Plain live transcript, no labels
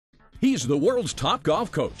He's the world's top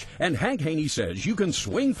golf coach, and Hank Haney says you can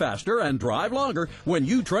swing faster and drive longer when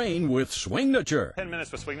you train with Swingnature. 10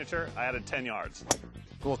 minutes with Swingnature, I added 10 yards.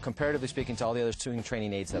 Well, comparatively speaking to all the other swing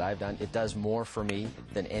training aids that I've done, it does more for me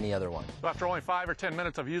than any other one. After only 5 or 10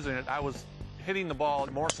 minutes of using it, I was hitting the ball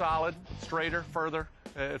more solid, straighter, further.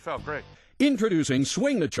 It felt great. Introducing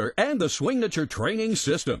Swingnature and the Swingnature training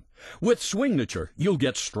system. With Swingnature, you'll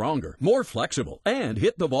get stronger, more flexible, and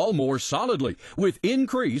hit the ball more solidly with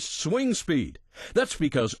increased swing speed. That's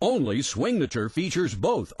because only Swingnature features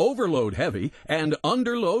both overload heavy and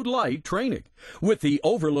underload light training. With the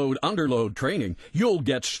overload-underload training, you'll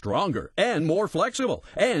get stronger and more flexible,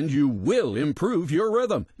 and you will improve your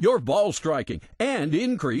rhythm, your ball striking, and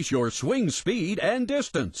increase your swing speed and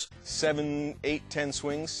distance. 7, 8, 10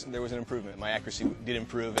 swings, there was an improvement. My accuracy did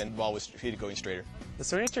improve, and the ball was going straighter. The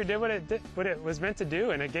Swingnature did what it was meant to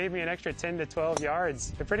do, and it gave me an extra 10 to 12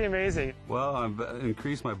 yards. They're pretty amazing. Well, I've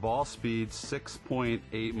increased my ball speed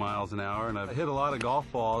 6.8 miles an hour, and I've hit a lot of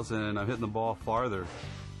golf balls, and I'm hitting the ball farther.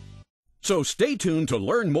 So stay tuned to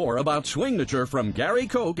learn more about Swingnature from Gary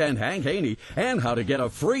Koch and Hank Haney, and how to get a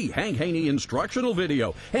free Hank Haney instructional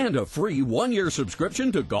video and a free 1-year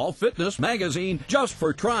subscription to Golf Fitness magazine just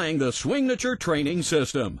for trying the Swingnature training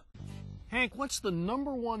system. Hank, what's the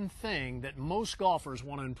 #1 thing that most golfers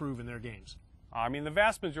want to improve in their games? I mean, the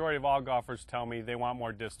vast majority of all golfers tell me they want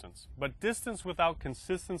more distance. But distance without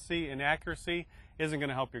consistency and accuracy isn't going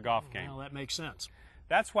to help your golf game. Well, that makes sense.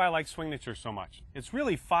 That's why I like Swingnature so much. It's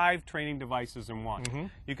really 5 training devices in one.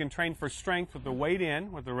 You can train for strength with the weight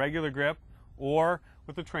in, with the regular grip, or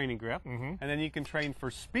with the training grip. And then you can train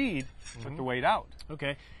for speed with the weight out.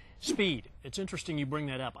 Okay. Speed. It's interesting you bring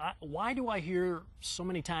that up. Why do I hear so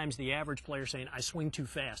many times the average player saying, I swing too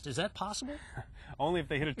fast? Is that possible? Only if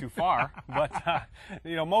they hit it too far. But,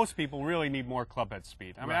 you know, most people really need more club head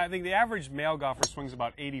speed. I mean, I think the average male golfer swings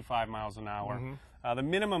about 85 miles an hour. The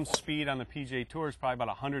minimum speed on the PGA Tour is probably about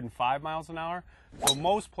 105 miles an hour. So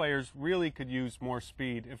most players really could use more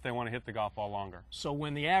speed if they want to hit the golf ball longer. So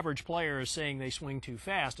when the average player is saying they swing too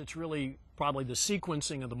fast, it's really probably the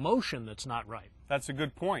sequencing of the motion that's not right. That's a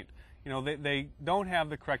good point. You know, they don't have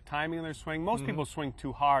the correct timing in their swing. Most people swing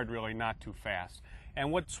too hard, really, not too fast.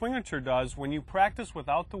 And what Swingnature does, when you practice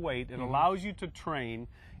without the weight, it allows you to train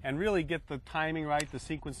and really get the timing right, the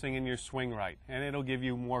sequencing in your swing right, and it'll give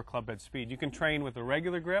you more club head speed. You can train with a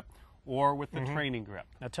regular grip or with the training grip.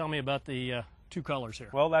 Now tell me about the 2 colors here.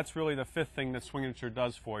 Well, that's really the 5th thing that Swingnature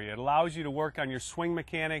does for you. It allows you to work on your swing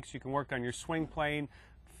mechanics. You can work on your swing plane,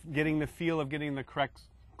 getting the feel of getting the correct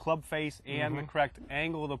club face and the correct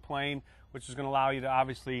angle of the plane, which is going to allow you to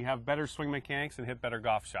obviously have better swing mechanics and hit better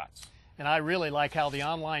golf shots. And I really like how the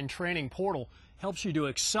online training portal helps you to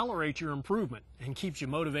accelerate your improvement and keeps you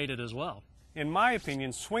motivated as well. In my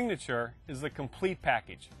opinion, Swingnature is the complete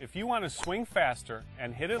package. If you want to swing faster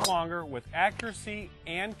and hit it longer with accuracy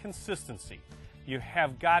and consistency, you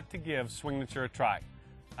have got to give Swingnature a try.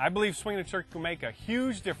 I believe Swingnature can make a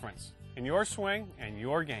huge difference in your swing and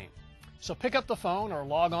your game. So pick up the phone or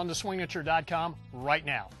log on to swingnature.com right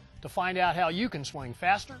now to find out how you can swing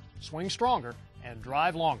faster, swing stronger, and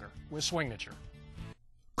drive longer with Swingnature.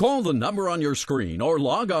 Call the number on your screen or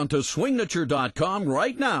log on to swingnature.com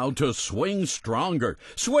right now to swing stronger,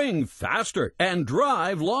 swing faster, and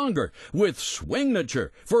drive longer with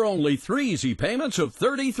Swingnature for only 3 easy payments of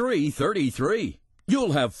 $33.33.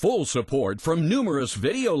 You'll have full support from numerous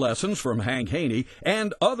video lessons from Hank Haney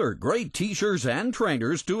and other great teachers and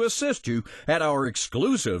trainers to assist you at our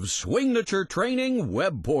exclusive Swingnature training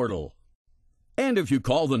web portal. And if you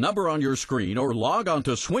call the number on your screen or log on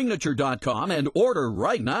to swingnature.com and order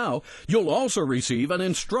right now, you'll also receive an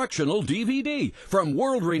instructional DVD from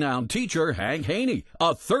world-renowned teacher Hank Haney,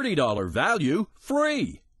 a $30 value,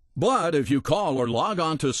 free. But if you call or log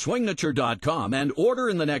on to swingnature.com and order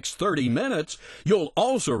in the next 30 minutes, you'll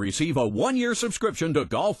also receive a 1-year subscription to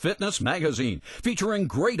Golf Fitness magazine, featuring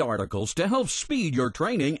great articles to help speed your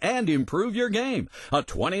training and improve your game. A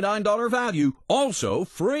 $29 value, also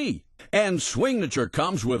free. And Swingnature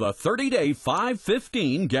comes with a 30-day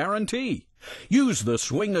 5-15 guarantee. Use the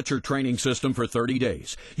Swingnature training system for 30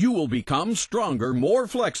 days. You will become stronger, more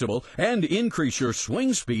flexible, and increase your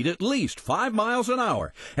swing speed at least 5 miles an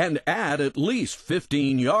hour, and add at least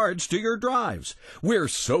 15 yards to your drives. We're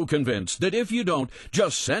so convinced that if you don't,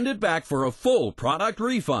 just send it back for a full product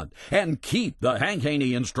refund, and keep the Hank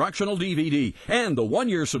Haney instructional DVD and the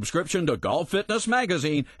 1-year subscription to Golf Fitness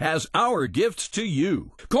magazine as our gifts to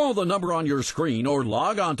you. Call the number on your screen or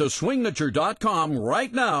log on to swingnature.com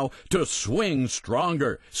right now to swing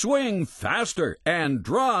stronger, swing faster, and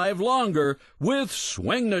drive longer with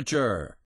Swingnature.